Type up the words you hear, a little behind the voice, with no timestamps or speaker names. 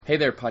Hey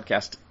there,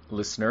 podcast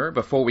listener.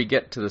 Before we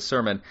get to the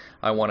sermon,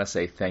 I want to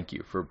say thank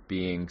you for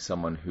being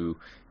someone who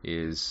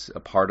is a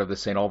part of the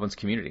St. Albans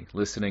community,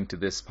 listening to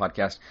this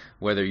podcast.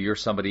 Whether you're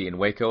somebody in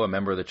Waco, a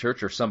member of the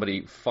church, or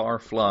somebody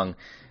far-flung,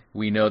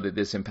 we know that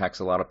this impacts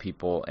a lot of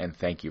people, and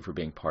thank you for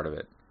being part of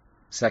it.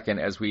 Second,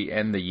 as we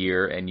end the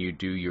year and you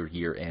do your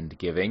year-end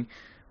giving,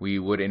 we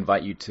would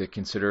invite you to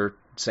consider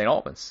St.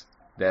 Albans,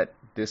 that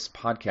this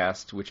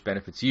podcast, which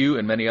benefits you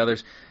and many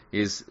others,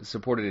 is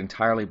supported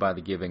entirely by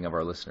the giving of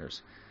our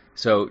listeners.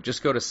 So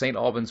just go to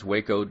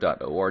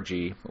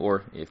stalbanswaco.org,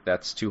 or if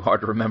that's too hard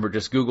to remember,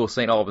 just Google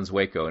St. Albans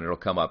Waco and it'll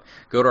come up.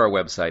 Go to our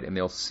website and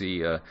they'll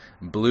see a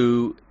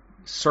blue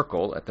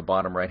circle at the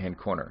bottom right-hand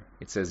corner.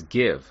 It says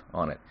Give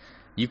on it.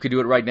 You could do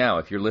it right now.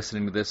 If you're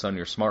listening to this on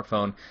your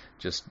smartphone,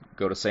 just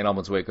go to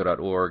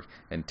stalbanswaco.org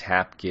and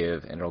tap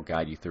Give and it'll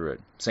guide you through it.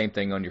 Same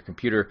thing on your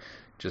computer.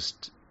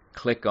 Just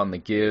click on the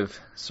Give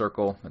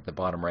circle at the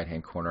bottom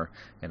right-hand corner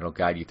and it'll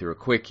guide you through a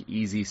quick,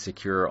 easy,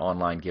 secure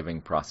online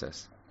giving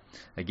process.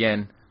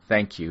 Again,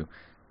 thank you.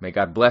 May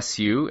God bless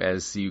you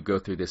as you go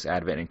through this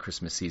Advent and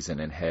Christmas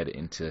season and head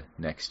into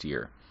next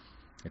year.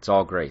 It's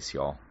all grace,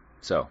 y'all.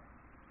 So,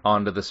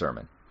 on to the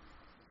sermon.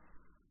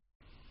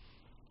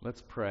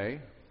 Let's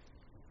pray.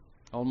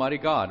 Almighty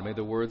God, may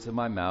the words of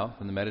my mouth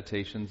and the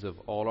meditations of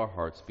all our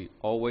hearts be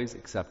always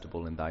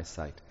acceptable in thy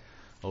sight.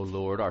 O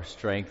Lord, our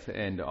strength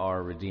and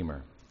our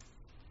Redeemer.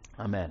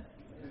 Amen.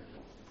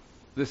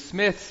 The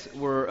Smiths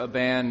were a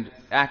band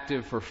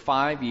active for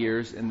 5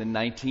 years in the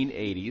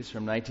 1980s,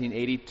 from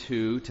 1982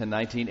 to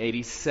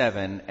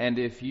 1987. And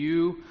if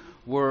you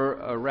were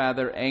a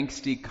rather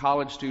angsty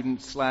college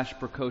student /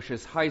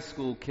 precocious high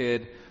school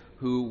kid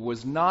who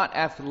was not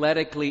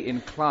athletically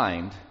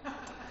inclined,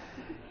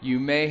 you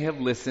may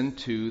have listened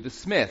to the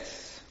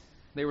Smiths.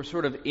 They were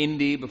sort of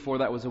indie before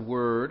that was a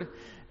word,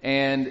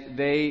 and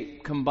they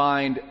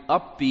combined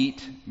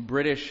upbeat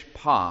British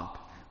pop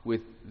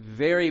with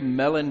very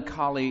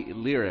melancholy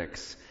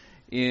lyrics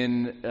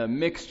in a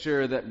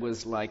mixture that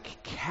was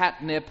like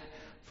catnip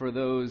for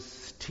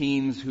those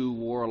teens who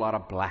wore a lot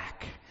of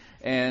black.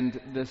 And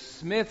the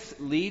Smiths'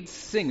 lead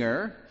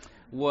singer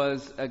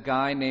was a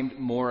guy named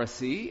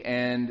Morrissey,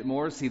 and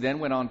Morrissey then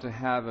went on to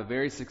have a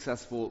very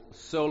successful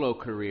solo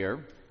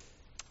career.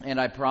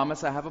 And I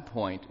promise I have a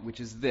point, which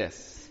is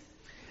this.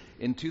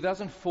 In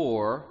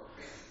 2004,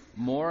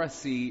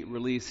 Morrissey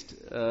released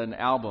an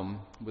album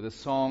with a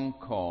song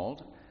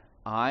called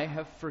I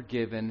Have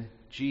Forgiven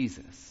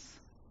Jesus.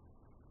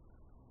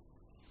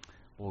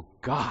 Well,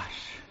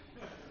 gosh.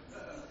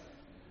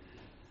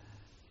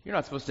 You're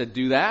not supposed to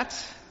do that.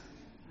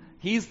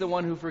 He's the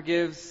one who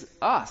forgives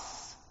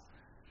us.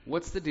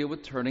 What's the deal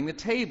with turning the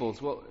tables?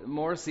 Well,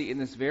 Morrissey, in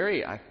this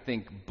very, I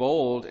think,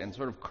 bold and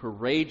sort of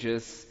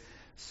courageous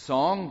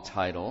song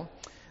title,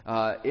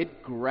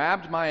 it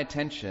grabbed my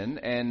attention,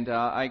 and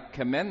I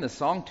commend the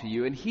song to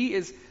you. And he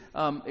is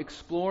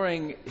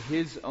exploring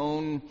his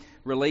own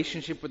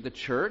relationship with the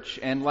church,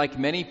 and like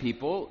many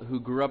people who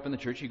grew up in the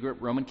church, he grew up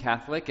Roman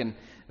Catholic and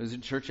was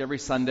in church every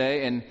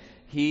Sunday, and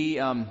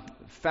he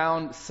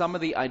found some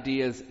of the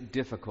ideas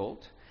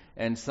difficult,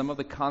 and some of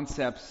the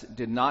concepts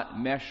did not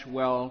mesh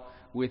well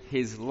with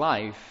his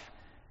life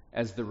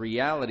as the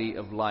reality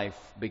of life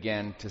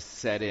began to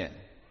set in.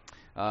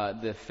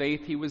 The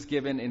faith he was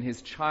given in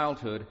his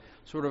childhood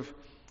sort of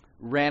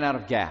ran out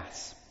of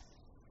gas,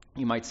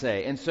 you might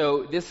say. And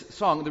so this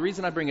song, the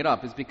reason I bring it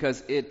up is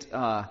because it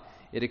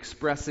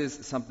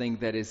expresses something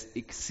that is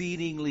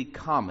exceedingly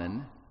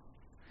common,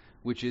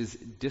 which is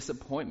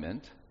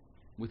disappointment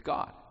with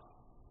God.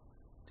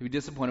 To be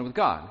disappointed with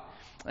God.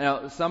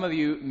 Now, some of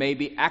you may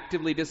be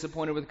actively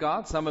disappointed with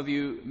God. Some of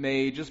you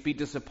may just be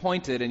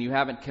disappointed and you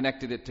haven't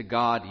connected it to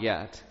God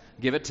yet.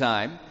 Give it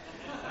time.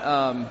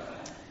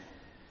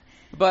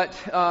 But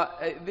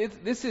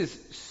this is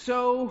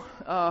so,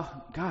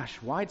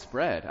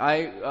 widespread.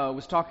 I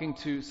was talking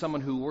to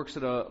someone who works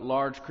at a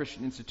large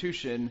Christian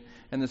institution,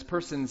 and this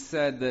person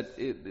said that,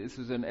 this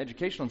is an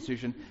educational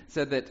institution,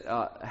 said that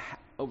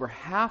over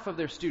half of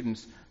their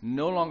students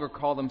no longer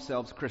call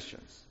themselves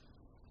Christians.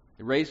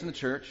 They're raised in the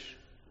church,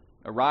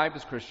 arrived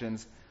as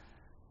Christians,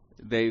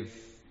 they've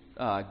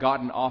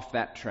gotten off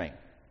that train.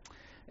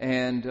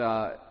 And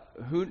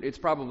it's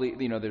probably,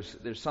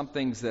 there's some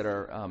things that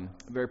are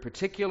very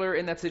particular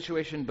in that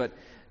situation, but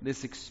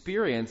this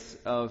experience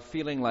of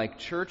feeling like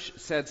church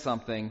said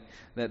something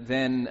that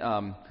then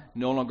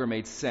no longer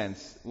made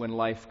sense when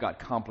life got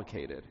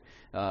complicated.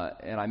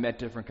 And I met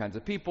different kinds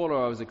of people,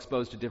 or I was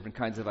exposed to different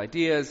kinds of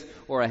ideas,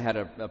 or I had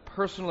a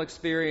personal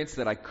experience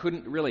that I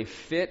couldn't really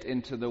fit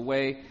into the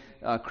way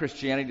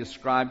Christianity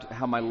described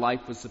how my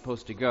life was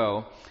supposed to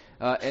go.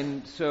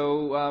 And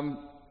so,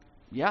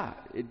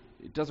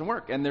 it doesn't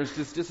work. And there's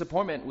this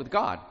disappointment with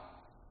God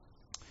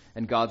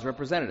and God's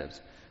representatives.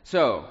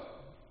 So,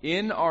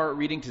 in our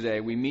reading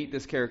today, we meet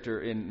this character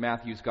in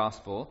Matthew's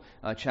Gospel,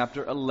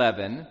 chapter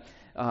 11,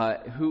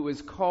 who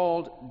is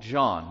called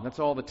John. That's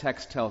all the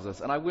text tells us.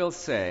 And I will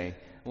say,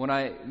 when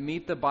I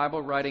meet the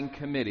Bible writing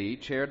committee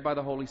chaired by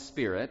the Holy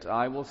Spirit,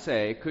 I will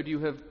say, could you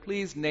have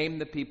please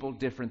named the people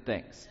different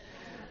things?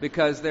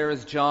 because there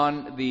is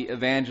John the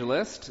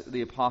evangelist,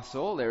 the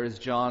apostle. There is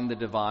John the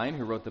divine,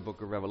 who wrote the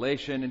book of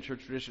Revelation in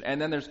church tradition.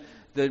 And then there's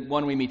the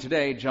one we meet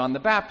today, John the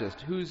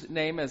Baptist, whose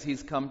name, as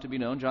he's come to be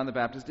known, John the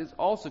Baptist, is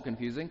also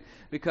confusing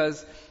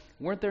because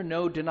weren't there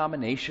no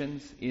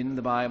denominations in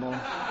the Bible?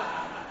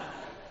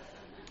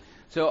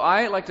 So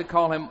I like to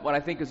call him what I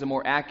think is a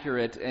more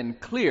accurate and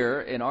clear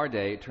in our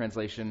day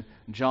translation,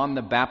 John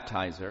the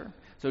Baptizer.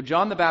 So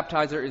John the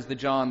Baptizer is the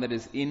John that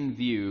is in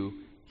view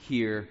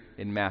here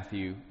in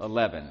Matthew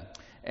 11.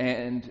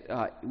 And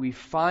we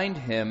find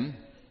him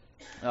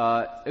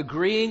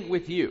agreeing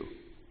with you,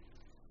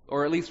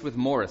 or at least with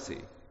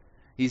Morrissey.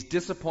 He's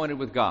disappointed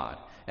with God.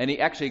 And he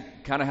actually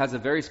kind of has a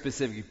very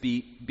specific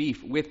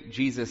beef with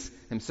Jesus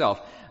himself.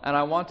 And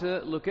I want to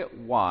look at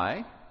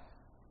why.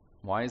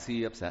 Why is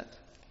he upset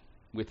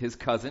with his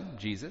cousin,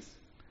 Jesus?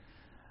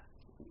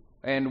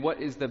 And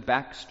what is the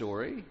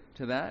backstory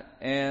to that?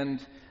 And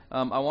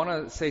I want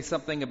to say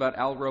something about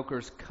Al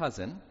Roker's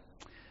cousin,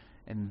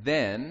 and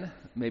then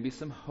maybe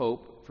some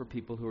hope for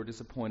people who are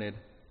disappointed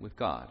with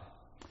God.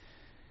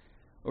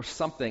 Or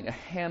something, a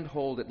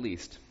handhold at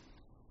least.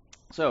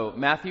 So,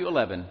 Matthew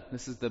 11,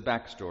 this is the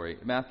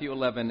backstory. Matthew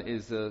 11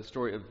 is a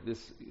story of this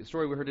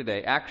story we heard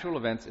today, actual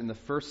events in the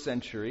first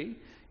century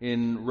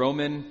in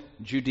Roman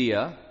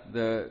Judea,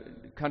 the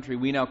country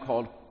we now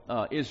call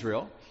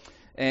Israel.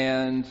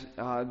 And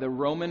the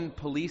Roman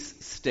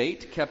police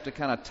state kept a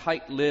kind of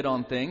tight lid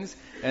on things,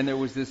 and there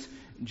was this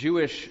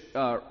Jewish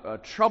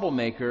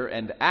troublemaker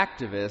and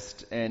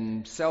activist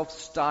and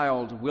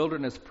self-styled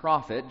wilderness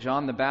prophet,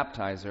 John the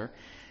Baptizer,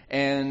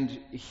 and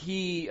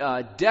he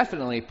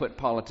definitely put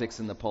politics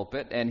in the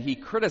pulpit, and he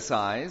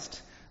criticized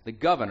the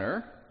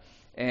governor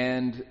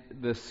and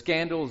the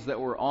scandals that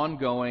were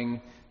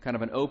ongoing, kind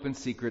of an open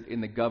secret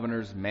in the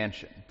governor's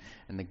mansion.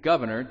 And the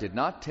governor did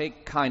not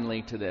take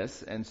kindly to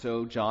this, and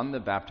so John the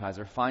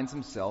Baptizer finds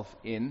himself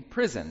in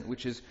prison,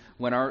 which is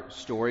when our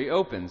story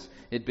opens.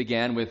 It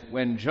began with,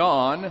 when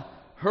John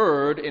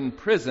heard in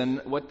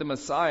prison what the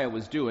Messiah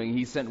was doing,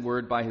 he sent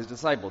word by his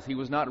disciples. He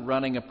was not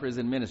running a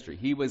prison ministry.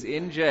 He was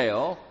in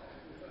jail,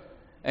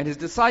 and his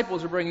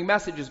disciples were bringing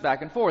messages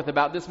back and forth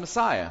about this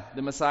Messiah,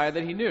 the Messiah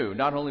that he knew.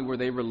 Not only were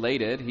they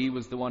related, he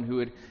was the one who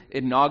had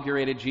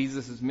inaugurated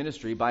Jesus'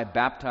 ministry by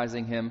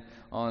baptizing him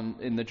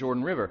in the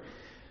Jordan River.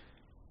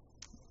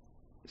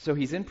 So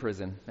he's in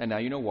prison, and now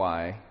you know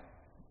why.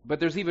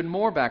 But there's even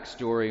more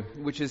backstory,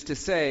 which is to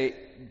say,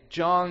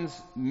 John's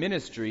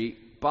ministry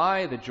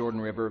by the Jordan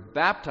River,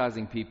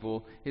 baptizing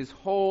people, his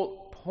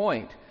whole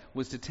point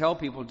was to tell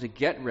people to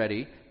get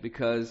ready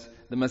because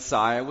the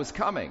Messiah was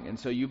coming. And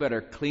so you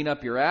better clean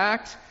up your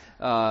act,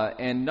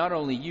 and not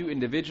only you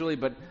individually,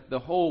 but the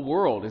whole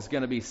world is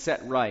going to be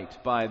set right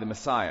by the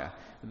Messiah.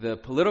 The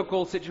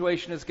political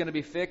situation is going to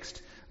be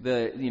fixed.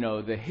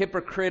 The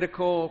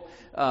hypocritical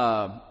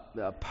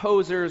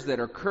posers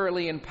that are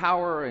currently in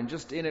power and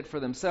just in it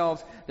for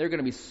themselves, they're going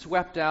to be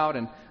swept out,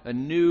 and a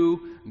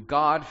new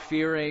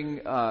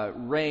God-fearing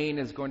reign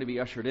is going to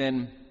be ushered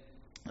in.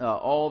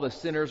 All the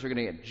sinners are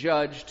going to get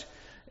judged,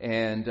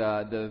 and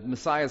the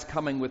Messiah is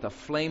coming with a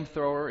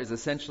flamethrower is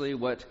essentially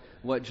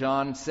what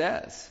John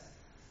says.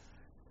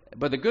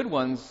 But the good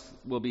ones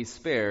will be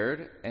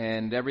spared,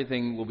 and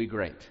everything will be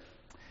great.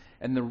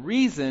 And the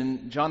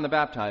reason John the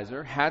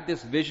Baptizer had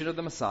this vision of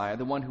the Messiah,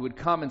 the one who would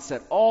come and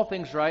set all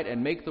things right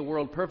and make the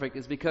world perfect,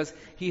 is because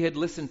he had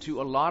listened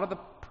to a lot of the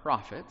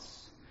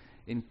prophets,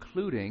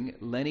 including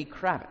Lenny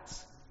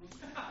Kravitz.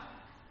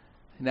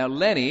 Now,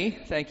 Lenny,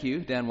 thank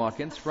you, Dan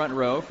Watkins, front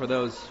row for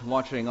those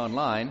watching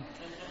online.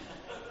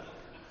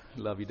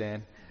 Love you,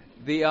 Dan.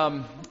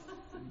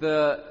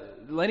 The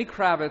Lenny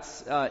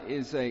Kravitz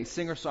is a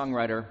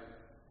singer-songwriter,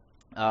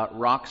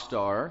 rock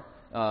star,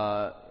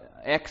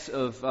 ex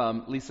of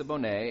Lisa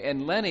Bonet,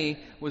 and Lenny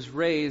was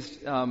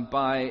raised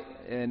by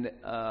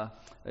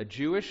a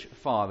Jewish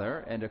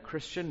father and a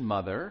Christian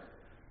mother,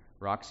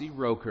 Roxy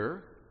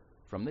Roker,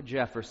 from the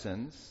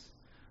Jeffersons,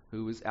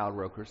 who was Al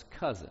Roker's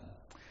cousin.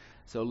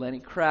 So Lenny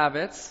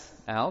Kravitz,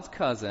 Al's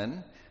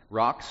cousin,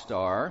 rock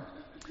star,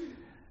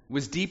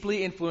 was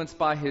deeply influenced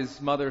by his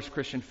mother's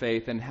Christian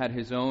faith and had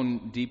his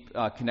own deep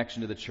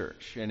connection to the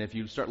church. And if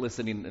you start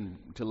listening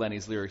to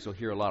Lenny's lyrics, you'll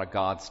hear a lot of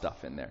God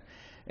stuff in there.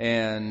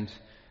 And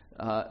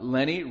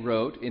Lenny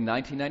wrote in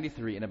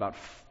 1993 in about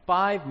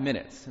 5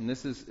 minutes, and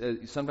this is,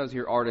 sometimes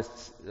you hear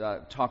artists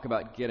talk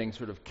about getting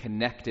sort of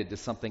connected to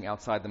something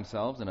outside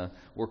themselves, and a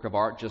work of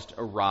art just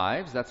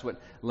arrives. That's what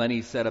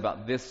Lenny said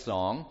about this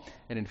song.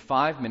 And in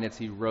 5 minutes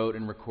he wrote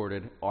and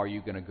recorded Are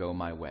You Gonna Go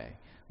My Way,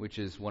 which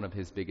is one of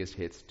his biggest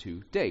hits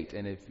to date.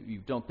 And if you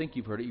don't think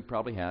you've heard it, you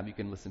probably have. You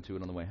can listen to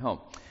it on the way home.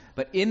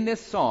 But in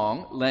this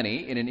song,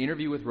 Lenny, in an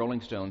interview with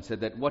Rolling Stone,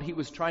 said that what he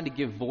was trying to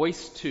give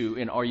voice to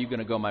in Are You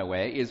Gonna Go My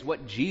Way is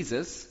what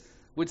Jesus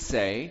would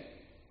say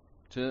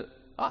to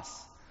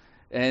us.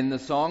 And the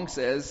song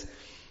says,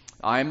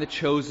 I am the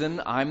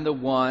chosen, I'm the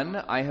one,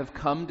 I have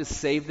come to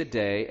save the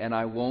day, and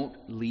I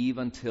won't leave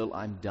until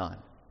I'm done.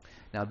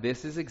 Now,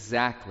 this is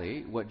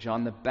exactly what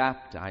John the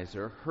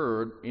Baptizer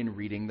heard in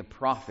reading the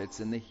prophets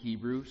in the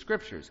Hebrew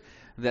Scriptures.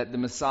 that the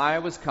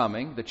Messiah was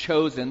coming, the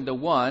chosen, the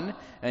one,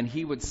 and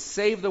he would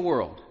save the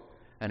world.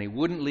 And he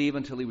wouldn't leave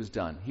until he was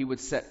done. He would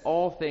set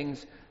all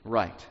things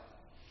right.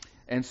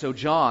 And so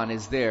John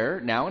is there,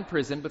 now in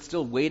prison, but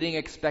still waiting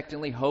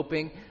expectantly,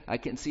 hoping. I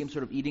can see him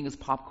sort of eating his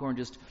popcorn,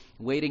 just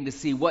waiting to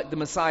see what the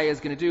Messiah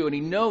is going to do. And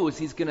he knows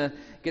he's going to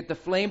get the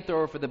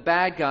flamethrower for the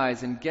bad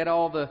guys and get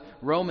all the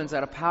Romans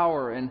out of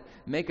power and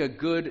make a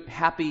good,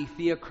 happy,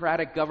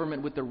 theocratic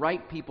government with the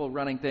right people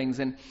running things.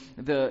 And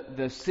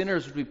the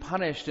sinners would be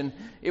punished. And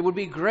it would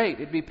be great.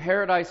 It would be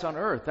paradise on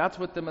earth. That's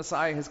what the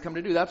Messiah has come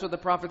to do. That's what the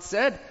prophet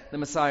said the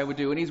Messiah would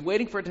do. And he's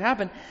waiting for it to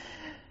happen.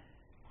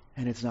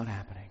 And it's not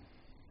happening.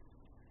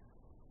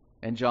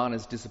 And John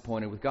is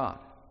disappointed with God.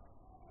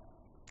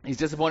 He's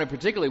disappointed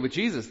particularly with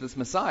Jesus, this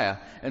Messiah.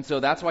 And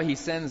so that's why he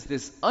sends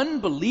this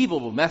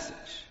unbelievable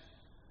message.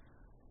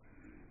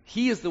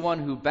 He is the one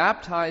who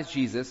baptized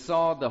Jesus,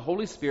 saw the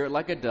Holy Spirit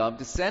like a dove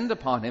descend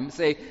upon him,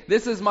 say,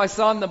 "This is my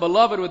Son, the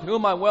beloved, with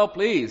whom I'm well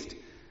pleased."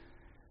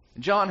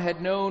 John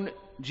had known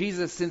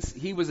Jesus since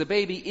he was a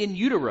baby in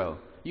utero.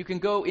 You can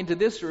go into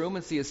this room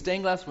and see a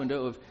stained glass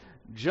window of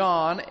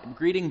John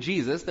greeting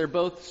Jesus. They're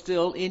both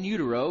still in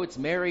utero. It's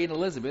Mary and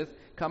Elizabeth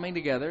coming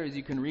together, as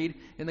you can read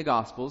in the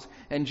Gospels.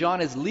 And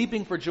John is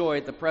leaping for joy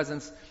at the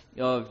presence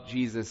of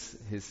Jesus,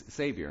 his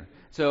Savior.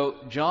 So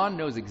John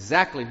knows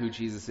exactly who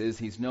Jesus is.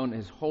 He's known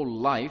his whole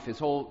life. His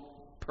whole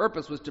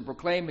purpose was to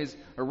proclaim his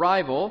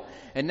arrival.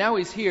 And now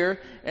he's here,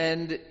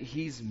 and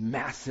he's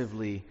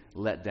massively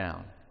let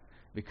down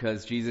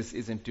because Jesus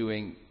isn't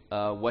doing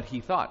what he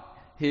thought.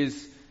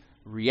 His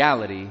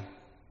reality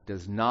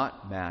does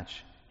not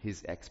match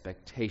his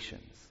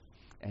expectations.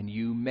 And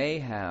you may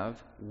have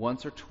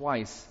once or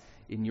twice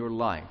in your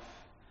life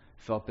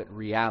felt that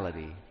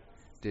reality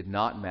did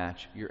not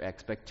match your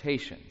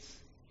expectations.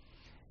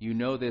 You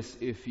know this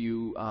if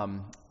you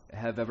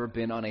have ever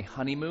been on a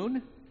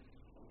honeymoon.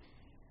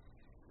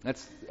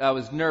 I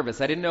was nervous.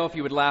 I didn't know if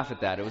you would laugh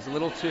at that. It was a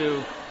little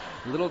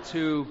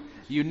too.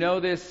 You know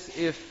this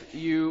if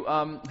you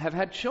have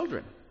had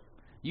children.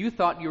 You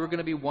thought you were going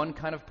to be one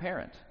kind of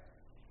parent,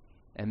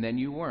 and then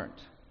you weren't.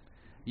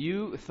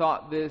 You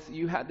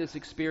had this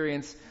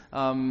experience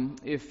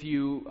if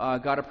you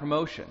got a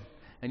promotion,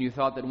 and you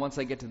thought that once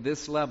I get to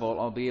this level,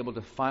 I'll be able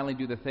to finally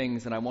do the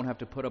things, and I won't have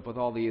to put up with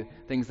all the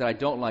things that I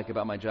don't like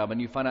about my job,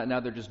 and you find out now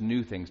they're just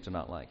new things to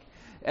not like.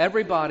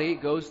 Everybody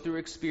goes through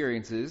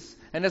experiences,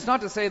 and it's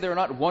not to say there are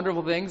not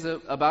wonderful things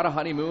about a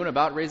honeymoon,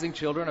 about raising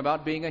children,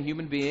 about being a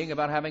human being,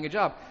 about having a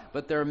job,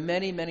 but there are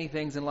many, many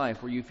things in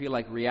life where you feel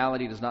like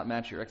reality does not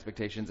match your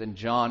expectations, and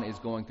John is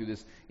going through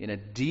this in a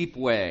deep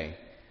way,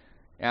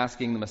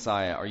 asking the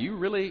Messiah, are you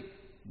really,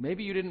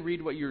 maybe you didn't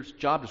read what your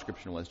job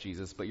description was,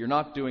 Jesus, but you're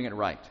not doing it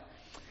right.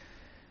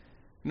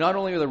 Not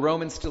only are the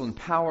Romans still in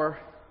power,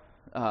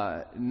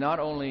 not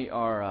only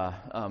are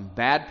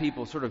bad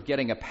people sort of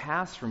getting a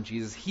pass from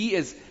Jesus, he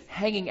is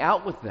hanging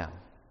out with them.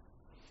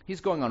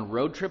 He's going on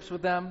road trips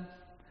with them.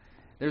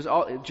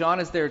 John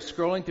is there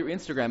scrolling through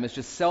Instagram. It's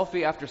just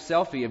selfie after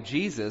selfie of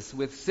Jesus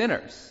with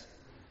sinners.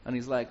 And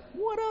he's like,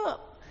 what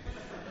up?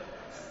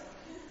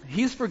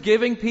 He's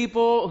forgiving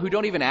people who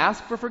don't even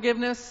ask for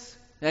forgiveness.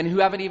 And who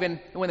haven't even,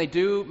 when they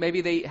do,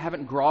 maybe they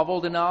haven't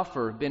groveled enough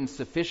or been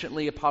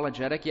sufficiently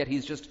apologetic, yet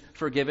he's just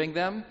forgiving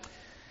them.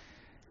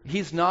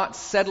 He's not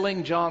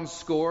settling John's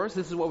scores.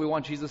 This is what we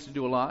want Jesus to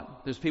do a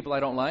lot. There's people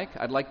I don't like.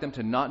 I'd like them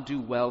to not do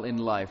well in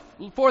life.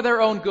 For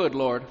their own good,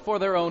 Lord. For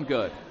their own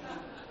good.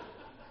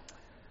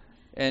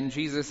 And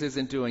Jesus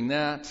isn't doing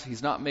that.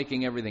 He's not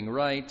making everything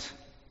right.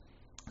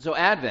 So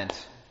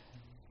Advent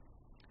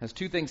has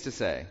two things to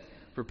say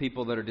for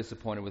people that are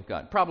disappointed with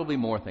God. Probably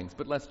more things,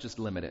 but let's just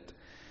limit it.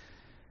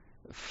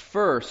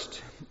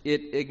 First,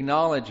 it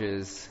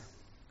acknowledges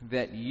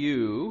that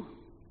you,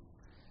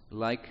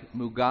 like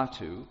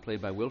Mugatu,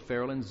 played by Will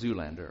Ferrell and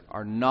Zoolander,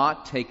 are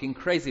not taking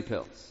crazy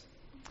pills.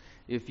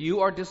 If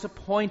you are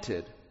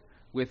disappointed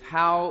with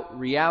how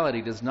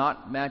reality does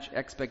not match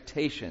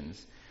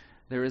expectations,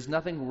 there is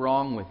nothing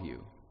wrong with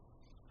you.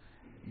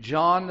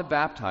 John the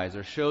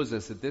Baptizer shows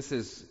us that this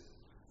is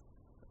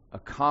a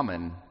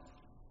common,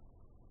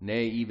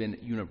 nay, even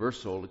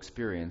universal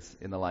experience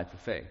in the life of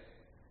faith.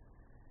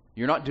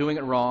 You're not doing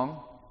it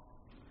wrong.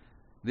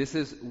 This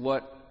is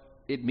what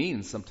it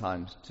means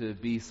sometimes to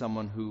be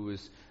someone who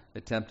is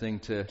attempting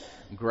to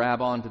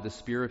grab onto the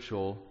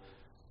spiritual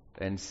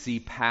and see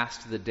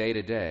past the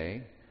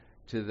day-to-day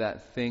to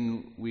that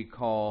thing we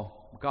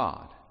call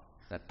God,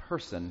 that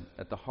person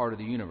at the heart of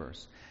the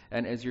universe.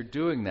 And as you're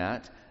doing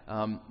that,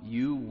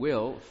 you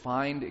will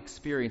find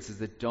experiences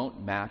that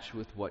don't match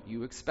with what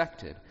you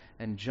expected.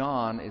 And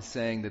John is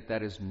saying that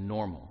that is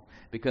normal.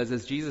 Because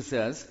as Jesus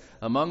says,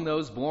 among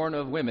those born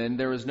of women,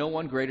 there is no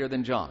one greater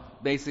than John.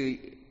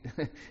 Basically,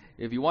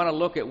 if you want to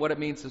look at what it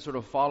means to sort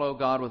of follow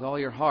God with all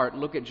your heart,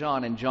 look at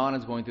John, and John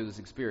is going through this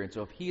experience.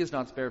 So if he is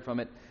not spared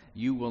from it,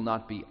 you will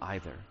not be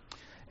either.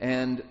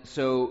 And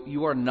so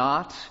you are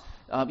not,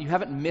 you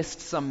haven't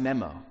missed some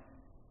memo.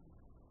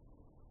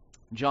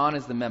 John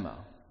is the memo.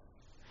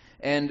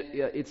 And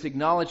it's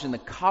acknowledged in the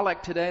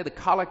collect today. The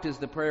collect is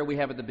the prayer we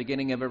have at the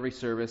beginning of every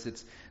service.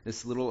 It's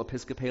this little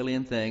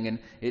Episcopalian thing, and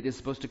it is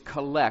supposed to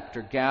collect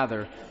or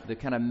gather the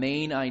kind of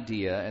main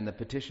idea and the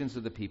petitions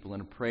of the people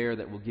in a prayer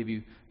that will give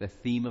you the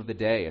theme of the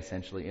day,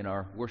 essentially, in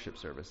our worship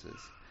services.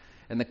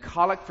 And the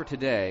collect for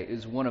today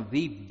is one of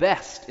the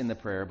best in the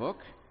prayer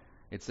book.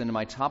 It's in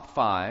my top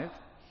 5.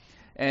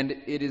 And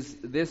it is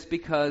this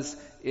because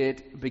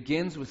it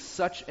begins with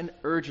such an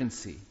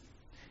urgency.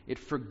 It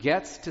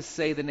forgets to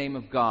say the name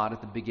of God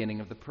at the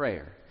beginning of the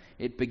prayer.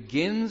 It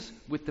begins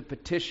with the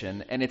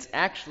petition, and it's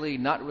actually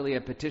not really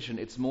a petition,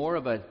 it's more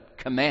of a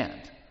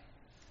command.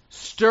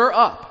 Stir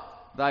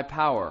up thy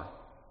power,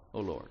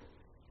 O Lord.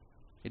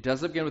 It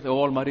doesn't begin with, O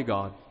Almighty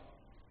God,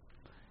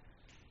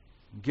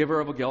 giver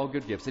of all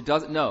good gifts. It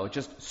doesn't, no,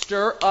 just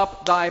stir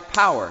up thy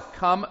power.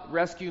 Come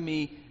rescue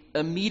me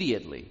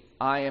immediately.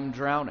 I am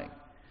drowning.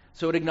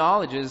 So it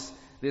acknowledges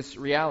this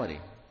reality.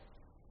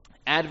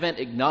 Advent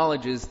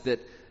acknowledges that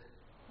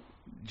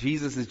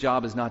Jesus'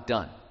 job is not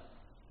done.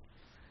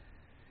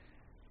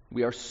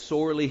 We are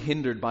sorely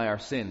hindered by our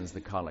sins,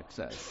 the collect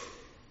says.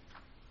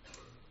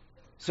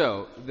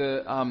 So,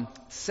 the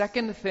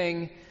second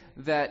thing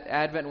that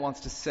Advent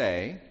wants to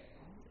say,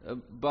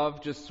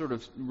 above just sort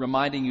of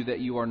reminding you that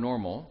you are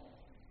normal,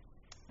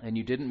 and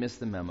you didn't miss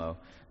the memo,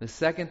 the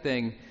second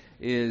thing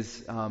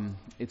is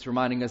it's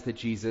reminding us that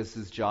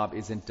Jesus' job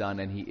isn't done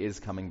and he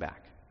is coming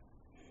back.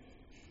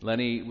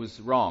 Lenny was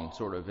wrong,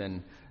 sort of,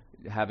 in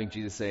having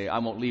Jesus say, I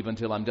won't leave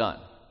until I'm done.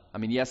 I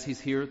mean, yes, he's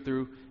here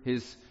through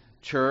his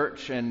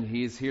church, and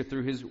he's here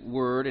through his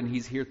word, and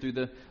he's here through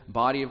the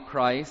body of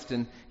Christ,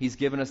 and he's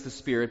given us the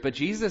Spirit. But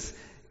Jesus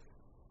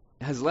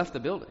has left the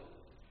building.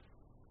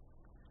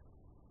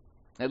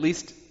 At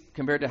least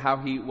compared to how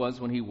he was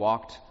when he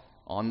walked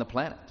on the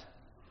planet.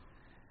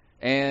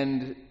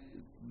 And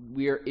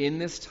we are in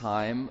this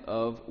time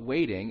of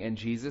waiting, and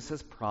Jesus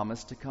has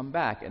promised to come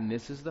back. And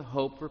this is the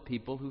hope for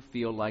people who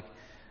feel like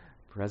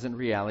present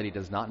reality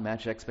does not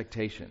match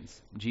expectations.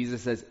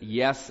 Jesus says,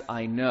 yes,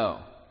 I know,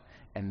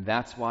 and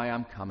that's why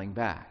I'm coming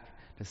back,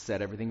 to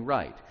set everything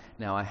right.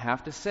 Now, I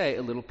have to say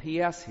a little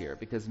P.S. here,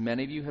 because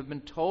many of you have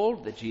been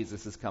told that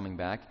Jesus is coming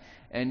back,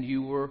 and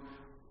you were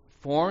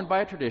formed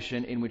by a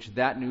tradition in which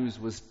that news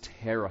was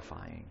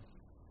terrifying.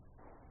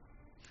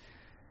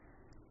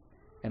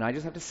 And I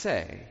just have to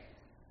say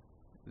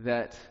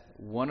that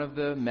one of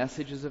the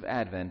messages of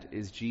Advent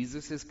is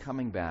Jesus is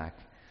coming back.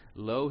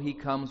 Lo, he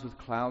comes with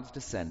clouds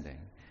descending.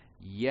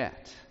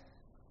 Yet,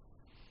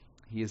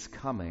 he is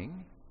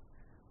coming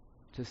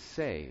to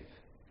save.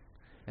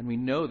 And we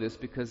know this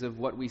because of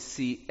what we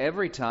see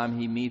every time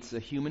he meets a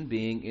human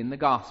being in the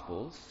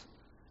Gospels.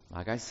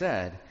 Like I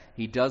said,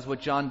 he does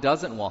what John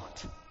doesn't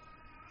want.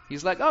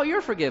 He's like, oh,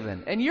 you're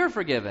forgiven, and you're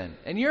forgiven,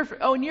 and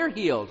and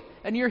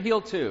you're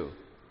healed too.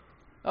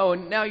 Oh,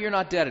 and now you're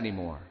not dead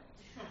anymore.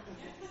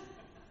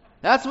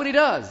 That's what he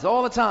does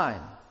all the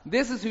time.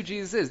 This is who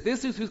Jesus is.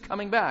 This is who's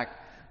coming back.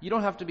 You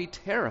don't have to be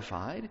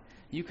terrified.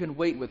 You can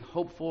wait with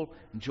hopeful,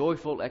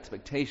 joyful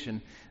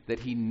expectation that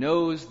he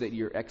knows that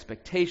your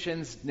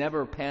expectations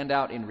never panned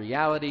out in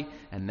reality,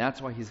 and that's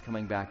why he's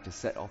coming back to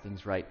set all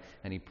things right,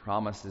 and he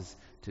promises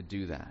to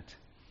do that.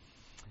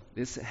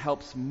 This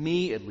helps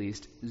me, at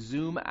least,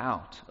 zoom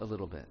out a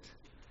little bit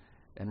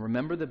and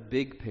remember the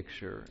big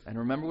picture, and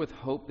remember with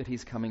hope that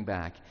he's coming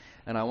back.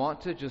 And I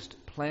want to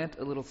just plant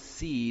a little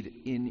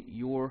seed in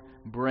your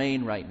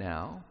brain right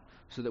now,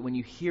 so that when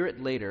you hear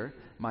it later,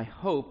 my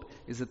hope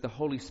is that the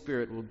Holy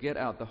Spirit will get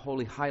out the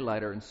holy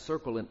highlighter and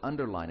circle and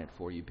underline it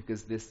for you,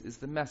 because this is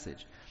the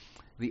message.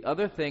 The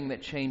other thing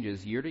that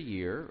changes year to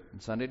year,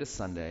 and Sunday to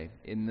Sunday,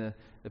 in the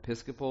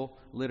Episcopal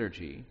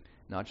liturgy,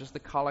 not just the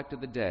collect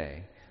of the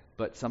day,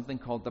 but something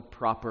called the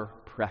proper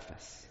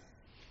preface,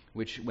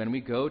 which when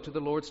we go to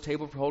the Lord's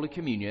table for Holy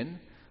Communion,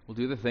 we'll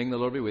do the thing, the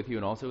Lord be with you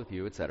and also with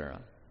you,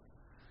 etc.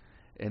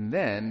 And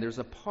then there's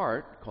a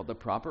part called the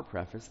proper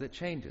preface that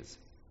changes.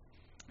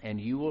 And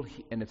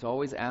and it's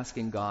always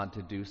asking God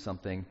to do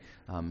something.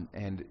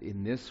 And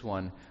in this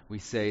one, we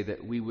say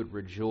that we would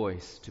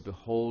rejoice to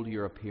behold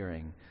your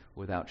appearing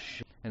without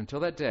shame. And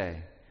until that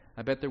day,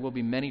 I bet there will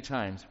be many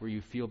times where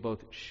you feel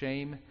both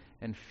shame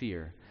and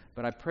fear.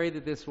 But I pray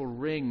that this will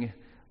ring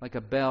like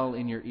a bell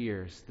in your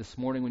ears this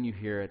morning when you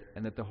hear it,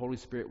 and that the Holy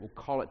Spirit will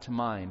call it to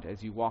mind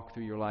as you walk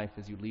through your life,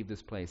 as you leave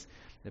this place,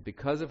 that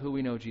because of who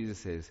we know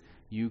Jesus is,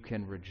 you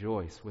can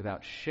rejoice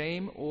without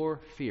shame or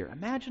fear.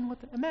 Imagine.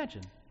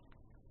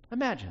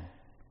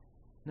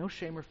 No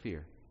shame or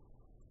fear.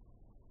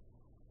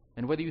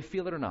 And whether you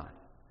feel it or not,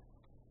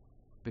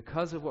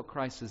 because of what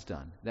Christ has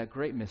done, that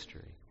great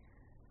mystery,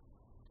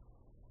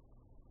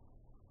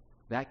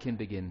 that can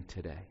begin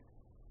today.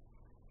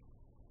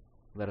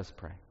 Let us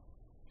pray.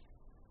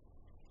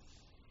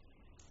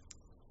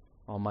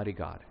 Almighty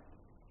God,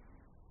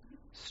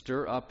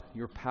 stir up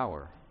your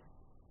power.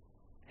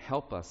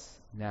 Help us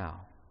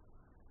now.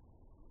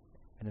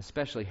 And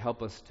especially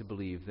help us to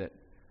believe that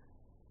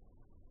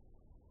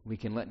we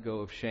can let go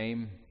of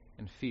shame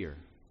and fear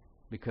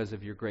because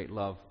of your great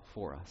love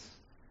for us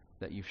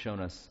that you've shown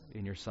us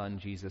in your Son,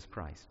 Jesus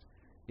Christ.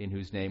 in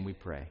whose name we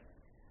pray.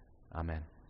 Amen.